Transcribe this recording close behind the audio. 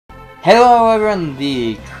Hello everyone,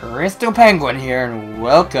 the Crystal Penguin here, and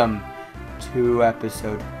welcome to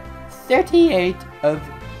episode 38 of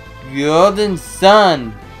Golden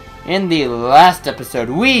Sun. In the last episode,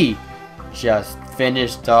 we just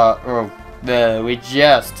finished we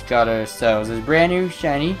just got ourselves a brand new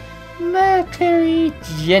shiny Mercury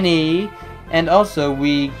Jenny, and also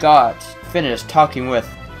we got finished talking with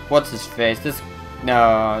what's his face, we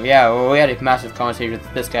had a massive conversation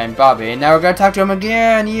with this guy and Bobby, and now we're gonna talk to him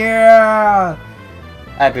again. Yeah,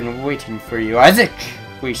 I've been waiting for you, Isaac.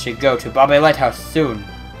 We should go to Bobby Lighthouse soon.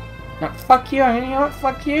 No, fuck you. You know what?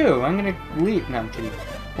 Fuck you. I'm gonna leave. No, I'm kidding.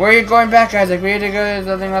 Where are you going back, Isaac? We need to go. There's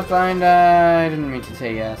nothing left behind. I didn't mean to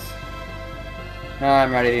say yes. No,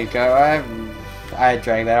 I'm ready to go. I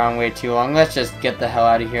dragged that on way too long. Let's just get the hell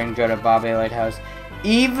out of here and go to Bobby Lighthouse.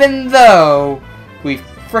 Even though we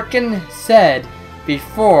frickin' said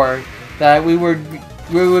before that we would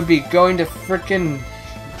be going to frickin'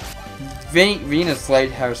 Venus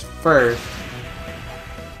Lighthouse first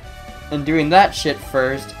and doing that shit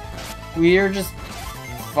first. We are just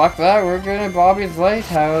fuck that. We're going to Bobby's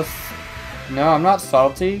Lighthouse. No, I'm not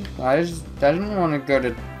salty. I didn't want to go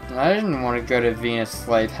to Venus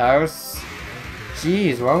Lighthouse.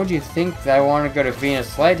 Jeez, why would you think that I want to go to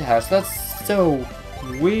Venus Lighthouse? That's so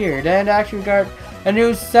weird. And actually we got a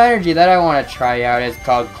new synergy that I want to try out. It's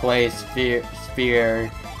called Clay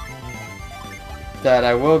Sphere. That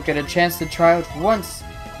I will get a chance to try out once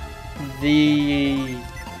these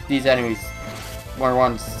enemies, or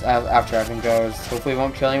once after everything goes. Hopefully it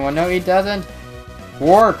won't kill anyone. No, he doesn't.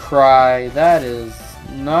 War Cry. That is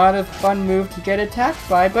not a fun move to get attacked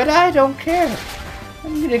by, but I don't care.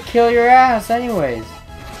 I'm gonna kill your ass anyways.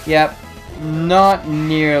 Yep, not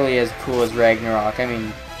nearly as cool as Ragnarok. I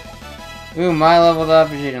mean, ooh, my leveled up,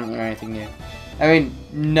 but she didn't learn anything new. I mean,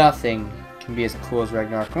 nothing can be as cool as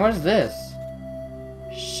Ragnarok. And what is this?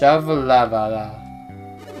 Suhalla.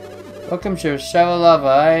 Welcome to Suhalla.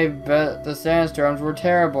 I bet the sandstorms were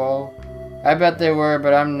terrible. I bet they were,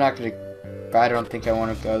 but I don't think I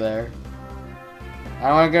want to go there.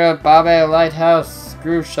 I want to go to Bobby Lighthouse.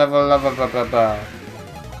 Screw Suhalla.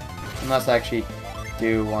 Unless I actually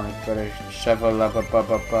do want to go to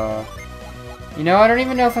Suhalla. You know, I don't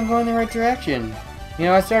even know if I'm going the right direction. You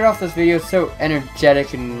know, I started off this video so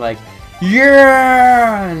energetic and like,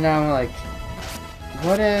 yeah! And now I'm like,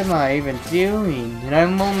 what am I even doing? And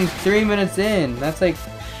I'm only 3 minutes in. That's like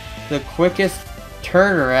the quickest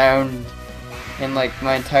turnaround in like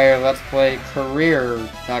my entire Let's Play career.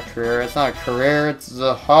 Not career, it's not a career, it's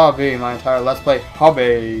a hobby. My entire Let's Play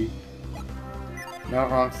hobby. No,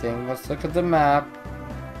 wrong thing. Let's look at the map.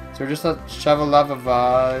 So we're just at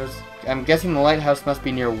Suhalla. I'm guessing the lighthouse must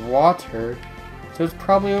be near water, so it's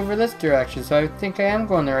probably over this direction, so I think I am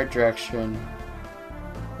going the right direction.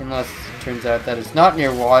 Unless it turns out that it's not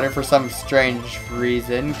near water for some strange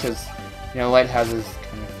reason, because, you know, lighthouses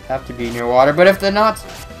kind of have to be near water, but if they're not,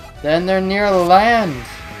 then they're near land.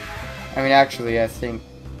 I mean, actually, I think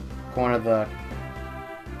one of the...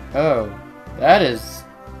 Oh, that is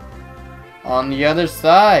on the other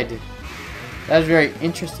side. That's very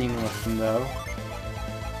interesting looking, though.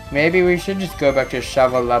 Maybe we should just go back to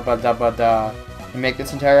Suhalla and make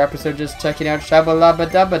this entire episode just checking out Suhalla.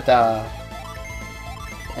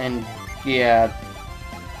 And yeah,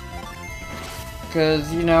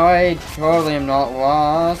 because, you know, I totally am not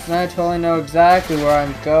lost, and I totally know exactly where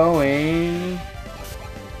I'm going.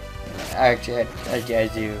 Actually, I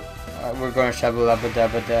do. We're going to Suhalla.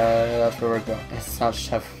 That's where we're going. It's not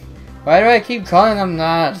Suhalla. Why do I keep calling them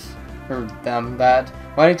that? Or them that?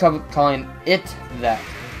 Why do you keep calling it that?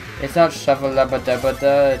 It's not Suhalla,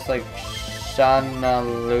 it's like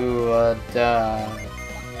Shanalua.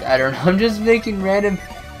 I don't know, I'm just making random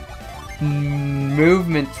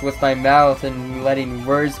movements with my mouth and letting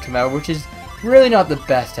words come out, which is really not the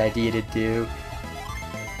best idea to do.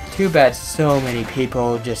 Too bad so many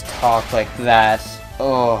people just talk like that.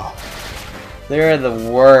 Oh, they're the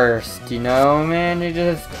worst, you know, man. They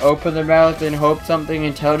just open their mouth and hope something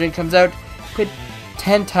intelligent comes out, but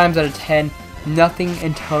 10 times out of 10, nothing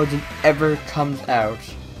intelligent ever comes out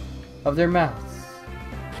of their mouths.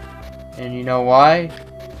 And you know why?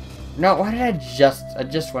 No, why did I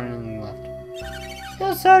just went in left.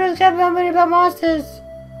 Those sodas kept bumping about monsters.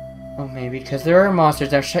 Oh, maybe because there are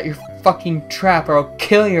monsters. Now shut your fucking trap or I'll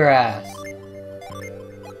kill your ass.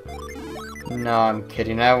 No, I'm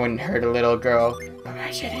kidding. I wouldn't hurt a little girl. But I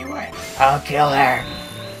shitty would. I'll kill her.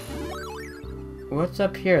 What's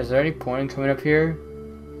up here? Is there any point in coming up here?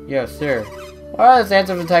 Yes, sir. Why are the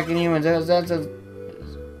sandstorms attacking humans?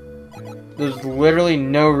 There's literally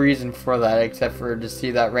no reason for that except for to see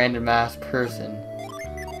that random ass person.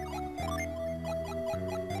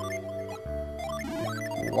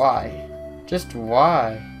 Why? Just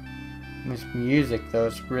why? This music, though,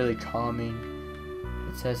 is really calming.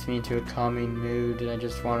 It sets me into a calming mood, and I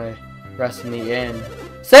just want to rest in the inn.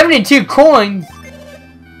 72 coins!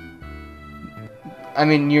 I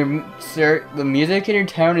mean, sir, the music in your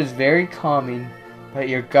town is very calming, but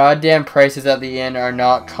your goddamn prices at the inn are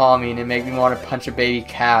not calming and make me want to punch a baby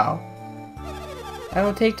cow. I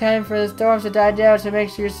will take time for the storms to die down to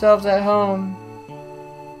make yourselves at home.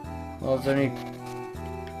 Well, is there any...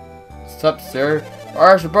 What's up, sir?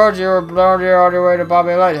 I suppose you were on your way to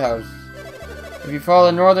Bobby Lighthouse. If you follow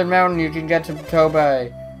the northern mountain, you can get to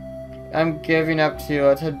Tobay. I'm giving up to you.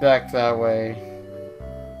 Let's head back that way.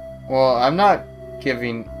 Well, I'm not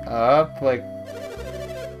giving up. Like...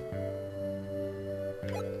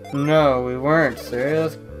 No, we weren't,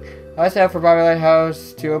 sir. I set out for Bobby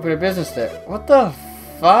Lighthouse to open a business there. What the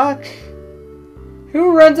fuck?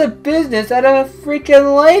 Who runs a business at a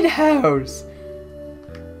freaking lighthouse?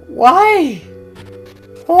 Why?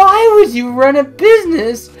 Why would you run a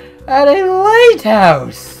business at a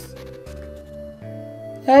lighthouse?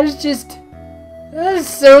 That is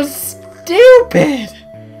so stupid.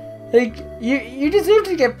 Like, you deserve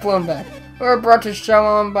to get blown back. Or brought to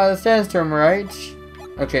Shalom by the sandstorm, right?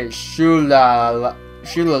 Okay, Suhalla.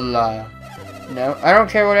 No, I don't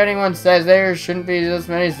care what anyone says. There shouldn't be this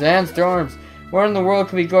many sandstorms. What in the world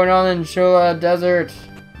could be going on in Suhalla Desert?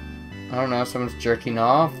 I don't know, someone's jerking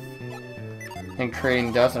off and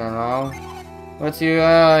creating dust, I don't know. What's you, you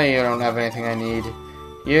don't have anything I need.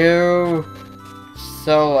 You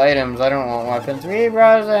sell items, I don't want weapons. We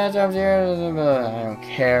brought sandstorms here, I don't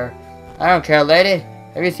care. I don't care, lady.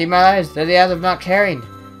 Have you seen my eyes? They're the eyes of not caring.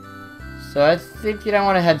 So I think you don't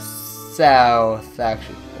want to head south,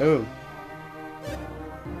 actually. Ooh.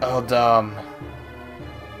 Oh, dumb.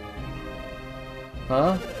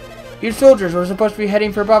 Huh? You soldiers were supposed to be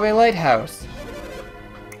heading for Bobby Lighthouse.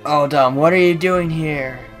 Oh, dumb. What are you doing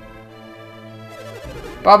here?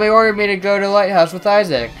 Bobby ordered me to go to Lighthouse with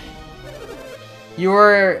Isaac. You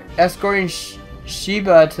were escorting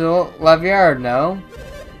Sheba to Laviard, no?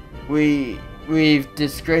 We've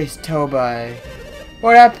disgraced Tobay.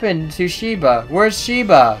 What happened to Sheba? Where's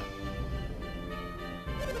Sheba?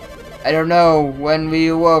 I don't know. When we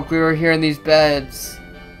awoke, we were here in these beds.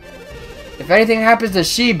 If anything happens to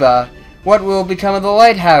Sheba, what will become of the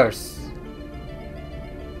lighthouse?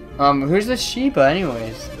 Who's this Sheba,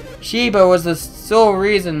 anyways? Sheba was the sole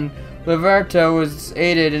reason Liberto was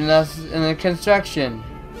aided in the construction.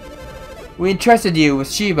 We entrusted you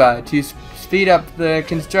with Sheba to speed up the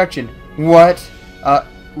construction. What?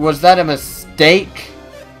 Was that a mistake?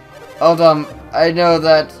 Hold on, I know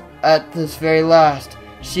that at this very last,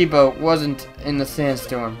 Sheba wasn't in the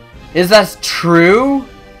sandstorm. Is that true?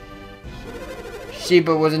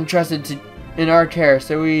 Sheba was entrusted in our care,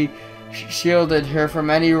 so we shielded her from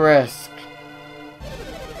any risk.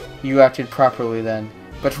 You acted properly then.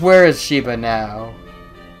 But where is Sheba now?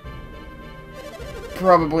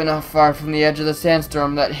 Probably not far from the edge of the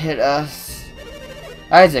sandstorm that hit us.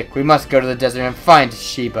 Isaac, we must go to the desert and find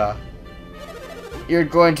Sheba. You're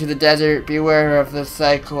going to the desert, beware of the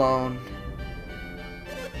cyclone.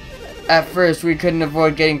 At first, we couldn't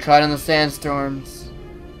avoid getting caught in the sandstorms.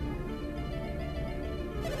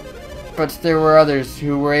 But there were others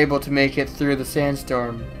who were able to make it through the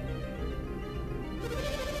sandstorm.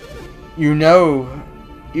 You know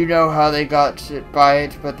how they got by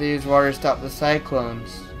it, but they used water to stop the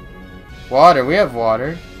cyclones. Water? We have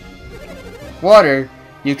water. Water?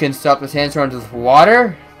 You can stop the sandstorms with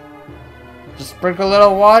water? Just sprinkle a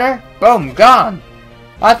little water? Boom, gone!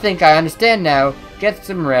 I think I understand now. Get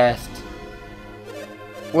some rest.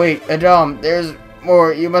 Wait, Adam, there's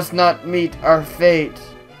more. You must not meet our fate.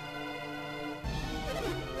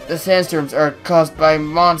 The sandstorms are caused by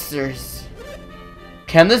monsters.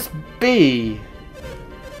 Can this be?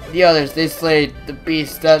 The others, they slayed the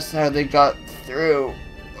beast. That's how they got through.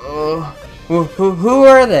 Oh, who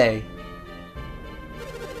are they?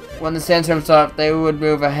 When the sandstorm stopped, they would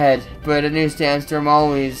move ahead, but a new sandstorm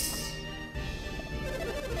always.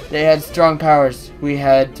 They had strong powers. We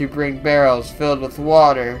had to bring barrels filled with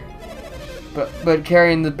water, but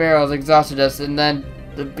carrying the barrels exhausted us, and then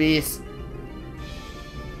the beast.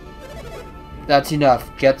 That's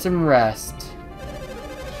enough. Get some rest.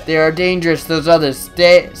 They are dangerous, those others.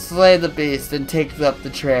 Slay the beast and take up the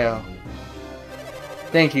trail.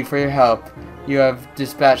 Thank you for your help. You have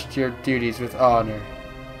dispatched your duties with honor.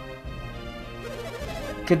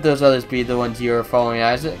 Could those others be the ones you are following,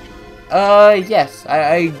 Isaac? Yes.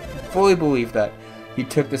 I fully believe that. You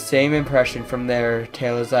took the same impression from their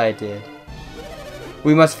tale as I did.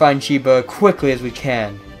 We must find Sheba quickly as we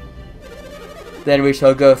can. Then we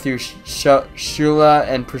shall go through Suhalla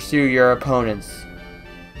and pursue your opponents.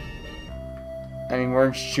 I mean, we're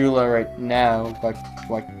in Suhalla right now, but,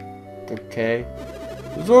 like, okay.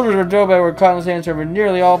 The soldiers were told by were caught in the sandstorm and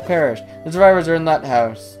nearly all perished. The survivors are in that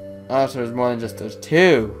house. Oh, so there's more than just those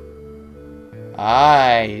two.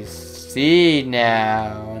 I see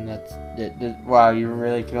now. And that's it. Wow, you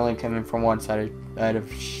really can only come in from one side of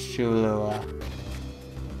Suhalla.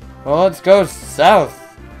 Well, let's go south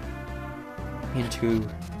into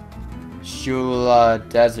Suhalla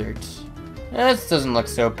Desert. This doesn't look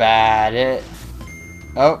so bad.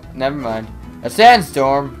 Oh, never mind. A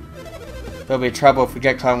sandstorm. There'll be trouble if we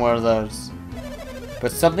get caught in one of those.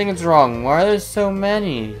 But something is wrong. Why are there so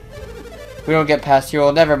many? If we don't get past here,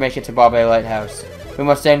 we'll never make it to Bombay Lighthouse. We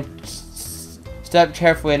must step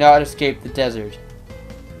carefully and not escape the desert.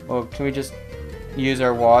 Well, can we just use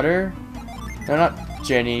our water? No, not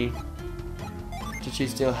Jenny. Did she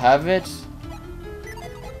still have it?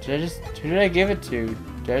 Who did I give it to?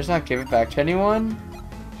 Did I just not give it back to anyone?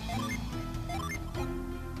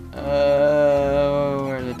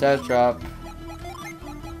 Where did that drop?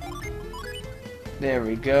 There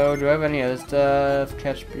we go. Do I have any other stuff?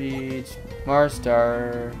 Catch beads, Mars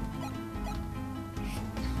Star.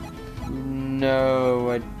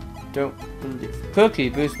 No, I don't believe. Cookie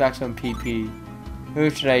boost maximum PP.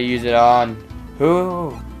 Who should I use it on?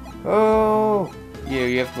 Who? Oh,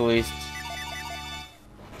 you have the least.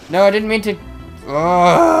 No, I didn't mean to.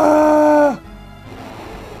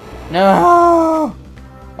 No!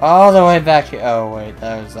 All the way back here. Oh, wait,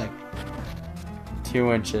 that was like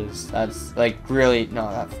 2 inches. That's like really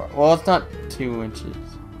not that far. Well, it's not 2 inches.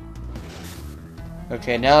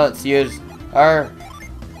 Okay, now let's use our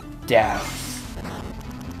douse.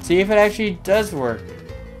 See if it actually does work.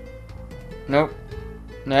 Nope.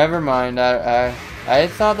 Never mind. I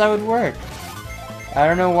thought that would work. I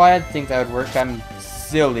don't know why I think that would work. I'm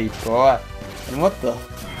silly boy. And what the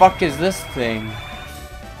fuck is this thing?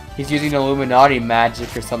 He's using Illuminati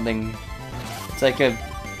magic or something. It's like a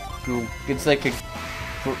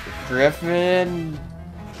griffin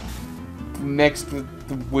mixed with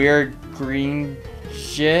the weird green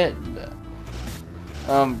shit.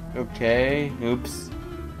 Okay. Oops.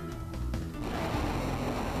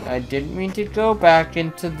 I didn't mean to go back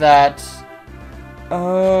into that.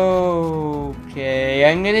 Okay.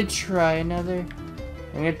 I'm gonna try another.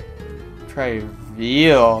 I'm gonna try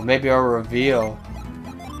reveal. Maybe I'll reveal.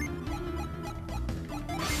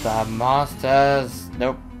 The monsters.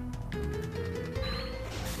 Nope.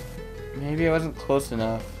 Maybe I wasn't close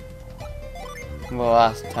enough. The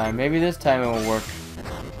last time. Maybe this time it will work.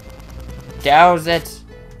 Douse it.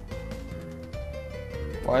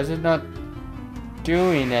 Why is it not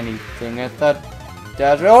doing anything? I thought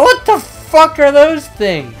douse. Oh, what the fuck are those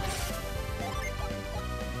things?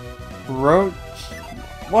 Roach.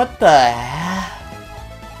 What the hell?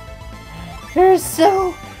 They're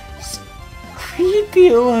so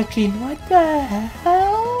creepy looking. What the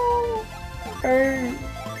hell?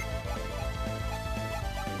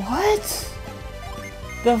 What?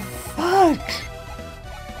 The fuck?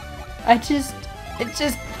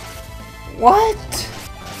 What?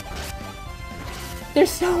 They're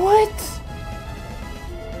so what?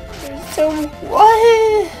 They're so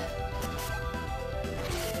what?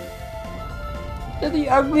 They're the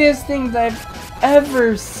ugliest things I've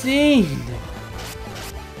ever seen.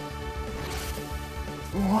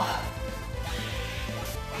 What?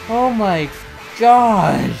 Oh my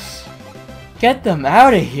gosh. Get them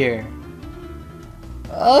out of here.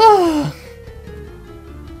 Ugh.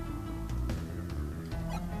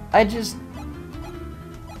 I just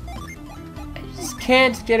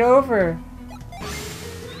can't get over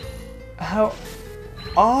how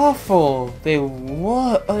awful they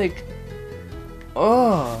look. Like,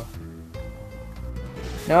 oh.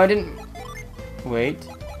 No, I didn't. Wait.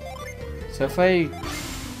 So if I,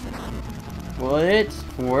 will it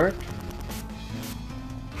work?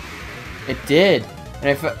 It did. And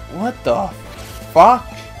if what the fuck?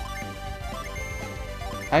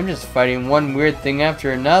 I'm just fighting one weird thing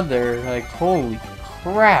after another. Like, holy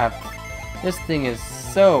crap. This thing is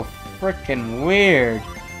so freaking weird.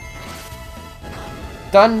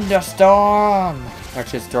 Thunderstorm!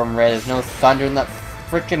 Actually, Storm Red. There's no thunder in that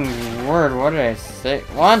freaking word. What did I say?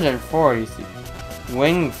 140.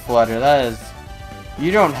 Wing flutter. That is.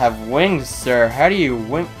 You don't have wings, sir. How do you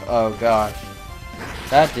wing? Oh gosh.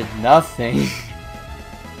 That did nothing.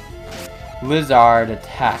 Lizard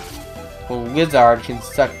attack. Well, Lizard can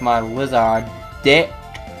suck my lizard dick.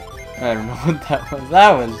 I don't know what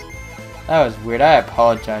that was. That was weird. I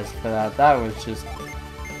apologize for that. That was just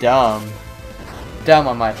dumb. Dumb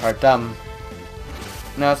on my part. Dumb.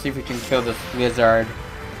 Now see if we can kill this lizard.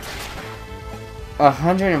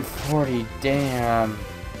 140, damn,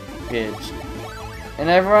 bitch. And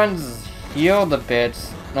everyone's healed a bit.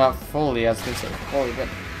 Not fully, I was gonna say fully, but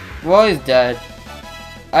Wally's dead.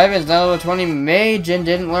 Ivan's now level 20 mage and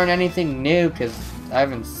didn't learn anything new because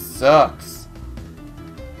Ivan sucks.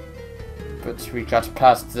 But we got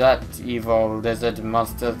past that evil lizard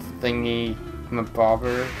monster thingy,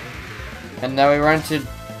 bobber. And now we run into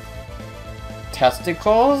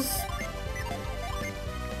testicles?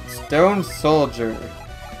 Stone soldier.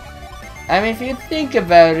 I mean, if you think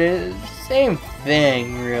about it, same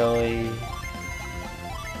thing, really.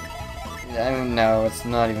 I mean, no, it's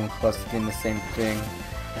not even close to being the same thing.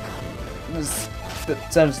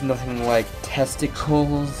 That sounds nothing like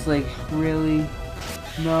testicles, like, really?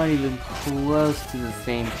 Not even close to the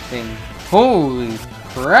same thing. Holy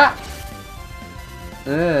crap!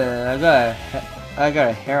 Ugh, I got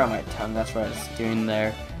a hair on my tongue, that's what I was doing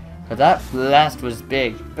there. But that blast was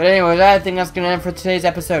big. But anyways, I think that's gonna end for today's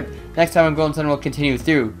episode. Next time on Golden Sun, we'll continue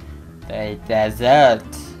through the desert.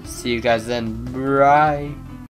 See you guys then. Bye.